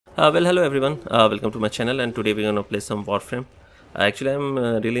Well, hello everyone. Welcome to my channel, and today we're gonna play some Warframe. Actually, I'm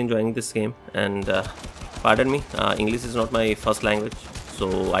really enjoying this game, and pardon me, English is not my first language,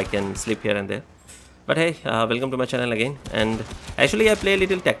 so I can slip here and there. But hey, welcome to my channel again. And actually, I play a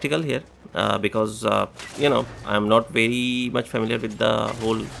little tactical here because I'm not very much familiar with the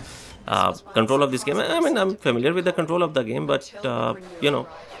whole control of this game. I mean, I'm familiar with the control of the game, but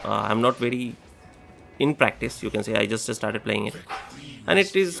I'm not very in practice. You can say I just started playing it, and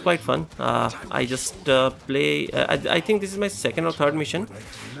it is quite fun. I just play. I think this is my second or third mission,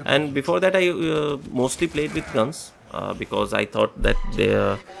 and before that I mostly played with guns because I thought that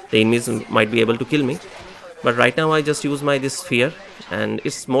the enemies might be able to kill me. But right now I just use this sphere, and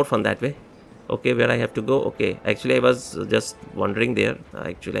it's more fun that way. Okay, where I have to go? Okay, actually I was just wondering there.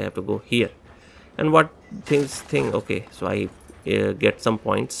 Actually I have to go here, and what thing? Okay, so I get some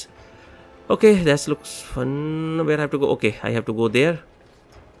points. Okay, that looks fun. Where I have to go? Okay, I have to go there.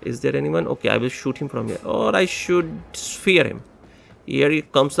 Is there anyone? Okay, I will shoot him from here. Or I should sphere him. Here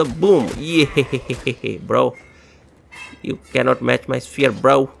it comes the boom. Yeah, bro. You cannot match my sphere,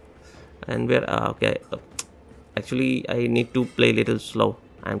 bro. And where? Okay. Actually, I need to play a little slow.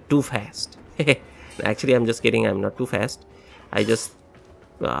 I'm too fast. Actually, I'm just kidding. I'm not too fast. I just,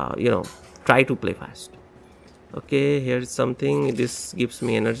 try to play fast. Okay, here's something. This gives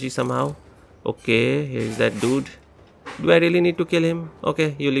me energy somehow. Okay, here's that dude. Do I really need to kill him?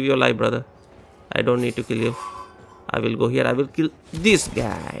 Okay, you live your life, brother. I don't need to kill you. I will go here. I will kill this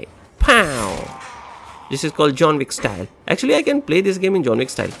guy. Pow! This is called John Wick style. Actually, I can play this game in John Wick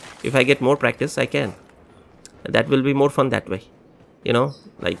style. If I get more practice, I can. That will be more fun that way. You know,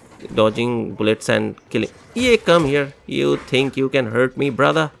 like dodging bullets and killing. Yeah, come here. You think you can hurt me,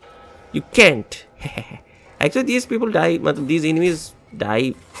 brother? You can't. Actually, these people die. These enemies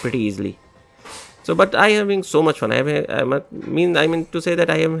die pretty easily. So, but I am having so much fun. I mean to say that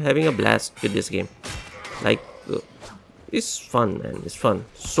I am having a blast with this game. Like, it's fun, man. It's fun.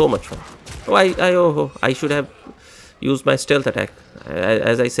 So much fun. Oh, I should have used my stealth attack.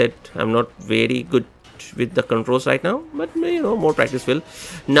 As I said, I'm not very good with the controls right now, but more practice will.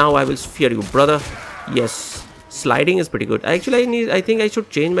 Now I will sphere you, brother. Yes, sliding is pretty good. Actually, I think I should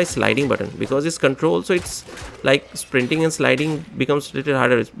change my sliding button because it's control, so it's like sprinting and sliding becomes a little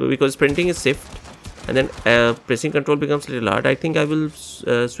harder because sprinting is shift. And then pressing control becomes a little hard. I think I will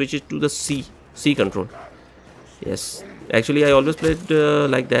switch it to the C control. Yes, actually I always played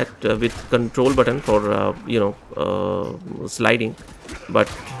like that with control button for sliding. But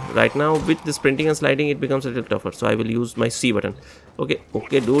right now with the sprinting and sliding it becomes a little tougher. So I will use my C button. Okay,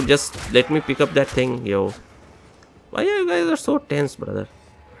 dude, just let me pick up that thing, yo. Why you guys are so tense, brother?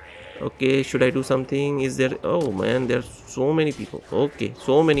 Okay, should I do something? Is there? Oh man, there are so many people. Okay,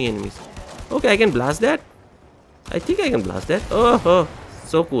 so many enemies. Okay, I can blast that. I think I can blast that. Oh,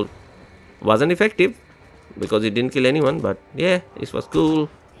 so cool. Wasn't effective because it didn't kill anyone, but yeah, it was cool.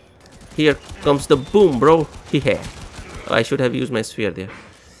 Here comes the boom, bro. Yeah. I should have used my sphere there.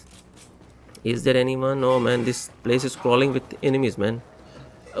 Is there anyone? Oh man, this place is crawling with enemies, man.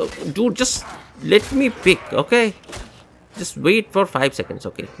 Oh, dude, just let me pick, okay? Just wait for 5 seconds.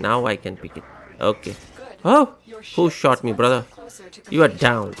 Okay, now I can pick it. Okay. Oh, who shot me, brother? You are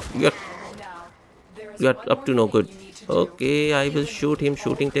down. You are up to no good. Okay, I will shoot him.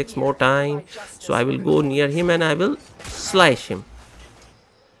 Shooting takes more time, so I will go near him and I will slash him.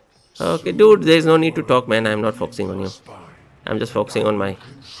 Okay, dude, there is no need to talk, man. I'm not focusing on you. I'm just focusing on my,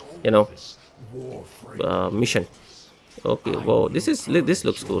 mission. Okay, whoa, this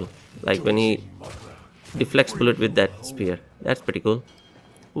looks cool. Like when he deflects bullet with that spear. That's pretty cool.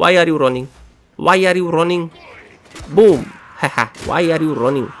 Why are you running? Why are you running? Boom! Haha, why are you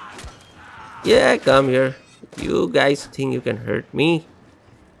running? Yeah, come here. You guys think you can hurt me?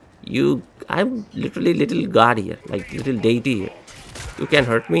 I'm literally little god here, like little deity here. You can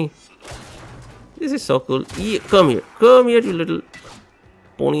hurt me. This is so cool. Yeah, come here, you little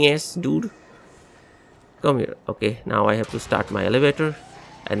pony ass dude. Come here. Okay, now I have to start my elevator,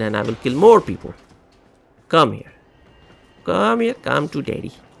 and then I will kill more people. Come here, come to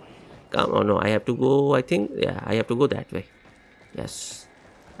daddy. Come. Oh no, I have to go. I think, yeah, I have to go that way. Yes,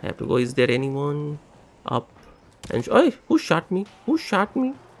 I have to go. Is there anyone up? And oh, who shot me? Who shot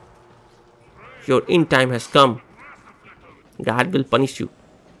me? Your in time has come. God will punish you.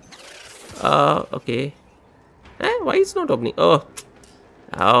 Okay. Why it's not opening? Oh,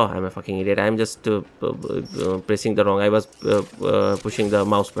 I'm a fucking idiot. I'm just pressing the wrong. I was pushing the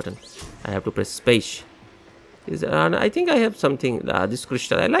mouse button. I have to press space. I think I have something. This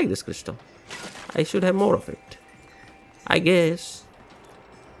crystal. I like this crystal. I should have more of it, I guess.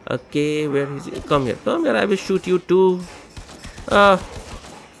 Okay, where is it? Come here, I will shoot you too.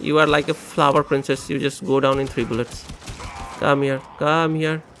 You are like a flower princess. You just go down in 3 bullets. Come here. Come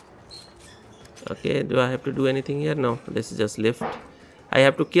here. Okay, do I have to do anything here? No, this is just lift. I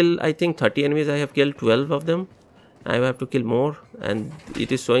have to kill, I think, 30 enemies. I have killed 12 of them. I have to kill more. And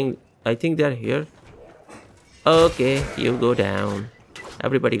it is showing, I think they are here. Okay, you go down.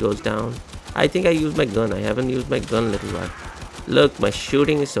 Everybody goes down. I think I used my gun. I haven't used my gun a little while. Look, my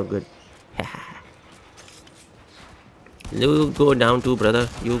shooting is so good. You go down too, brother.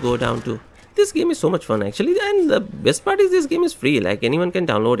 You go down too. This game is so much fun actually, and the best part is this game is free. Like anyone can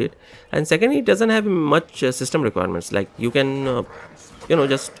download it. And secondly, it doesn't have much system requirements. Like you can,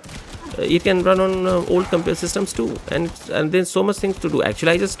 just it can run on old computer systems too. And there's so much things to do.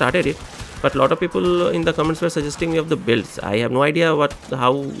 Actually, I just started it, but a lot of people in the comments were suggesting me of the builds. I have no idea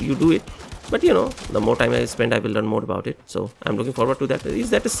how you do it. But the more time I spend, I will learn more about it. So I'm looking forward to that. Is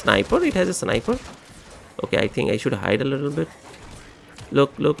that a sniper? It has a sniper. Okay, I think I should hide a little bit.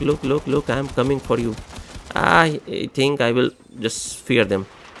 Look, I'm coming for you. I think I will just fear them.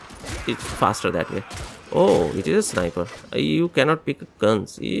 It's faster that way. Oh, it is a sniper. You cannot pick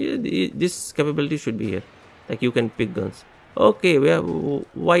guns. This capability should be here. Like you can pick guns. Okay,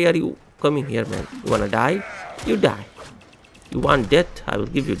 why are you coming here, man? You wanna die? You die. You want death? I will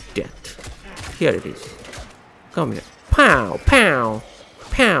give you death. Here it is. Come here. Pow, pow,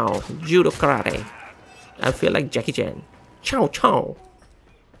 pow. Judo karate. I feel like Jackie Chan. Chow, chow.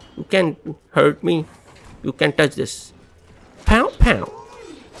 You can't hurt me. You can't touch this. Pow, pow.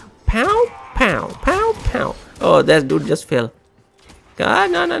 Pow, pow, pow, pow. Oh, that dude just fell.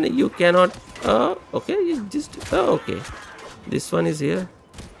 No, you cannot. Okay, you just. Okay. This one is here.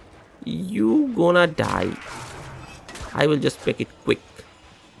 You gonna die. I will just pick it quick.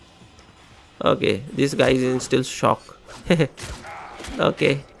 Okay, this guy is in still shock.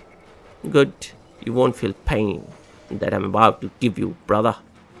 Okay, good. You won't feel pain that I'm about to give you, brother.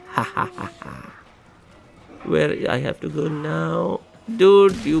 Ha ha ha ha. Where I have to go now?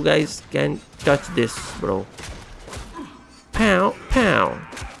 Dude, you guys can touch this, bro. Pow, pow.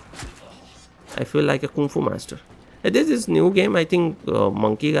 I feel like a Kung Fu master. This is new game. I think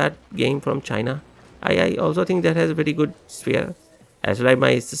Monkey Guard game from China. I also think that has a very good sphere. As like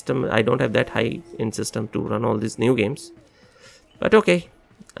my system, I don't have that high in system to run all these new games. But okay,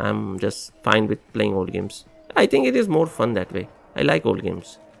 I'm just fine with playing old games. I think it is more fun that way. I like old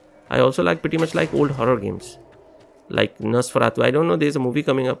games. I also pretty much like old horror games. Like Nosferatu. I don't know, there's a movie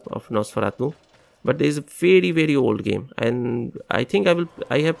coming up of Nosferatu. But there's a very, very old game. And I think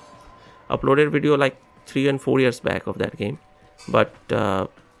I have uploaded a video like 3 and 4 years back of that game. But,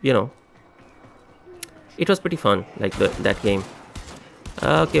 it was pretty fun, like that game.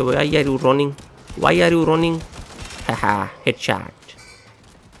 Okay, why are you running? Why are you running? Haha, headshot.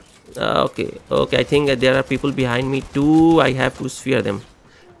 Okay, I think there are people behind me too. I have to sphere them.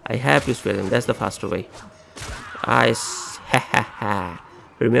 That's the faster way.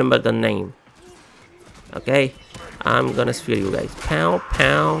 Remember the name. Okay, I'm gonna sphere you guys. Pow,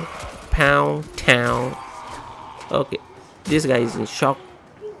 pow, pow, town. Okay, this guy is in shock.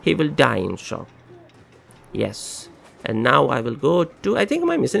 He will die in shock. Yes. And now I will go to, I think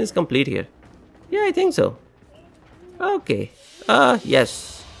my mission is complete here. Yeah, I think so. Okay.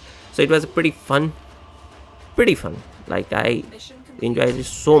 Yes. So it was pretty fun. Like I enjoyed it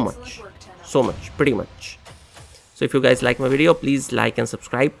so much, pretty much. So if you guys like my video, please like and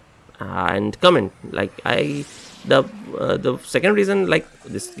subscribe and comment. Like the second reason, like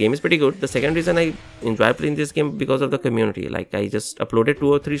this game is pretty good. The second reason I enjoy playing this game because of the community. Like I just uploaded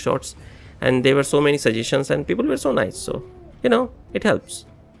 2 or 3 shots and there were so many suggestions and people were so nice. So it helps.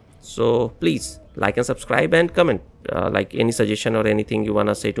 So please like and subscribe and comment like any suggestion or anything you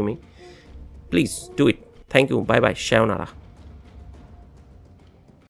wanna say to me. Please do it. Thank you. Bye bye. Sayonara.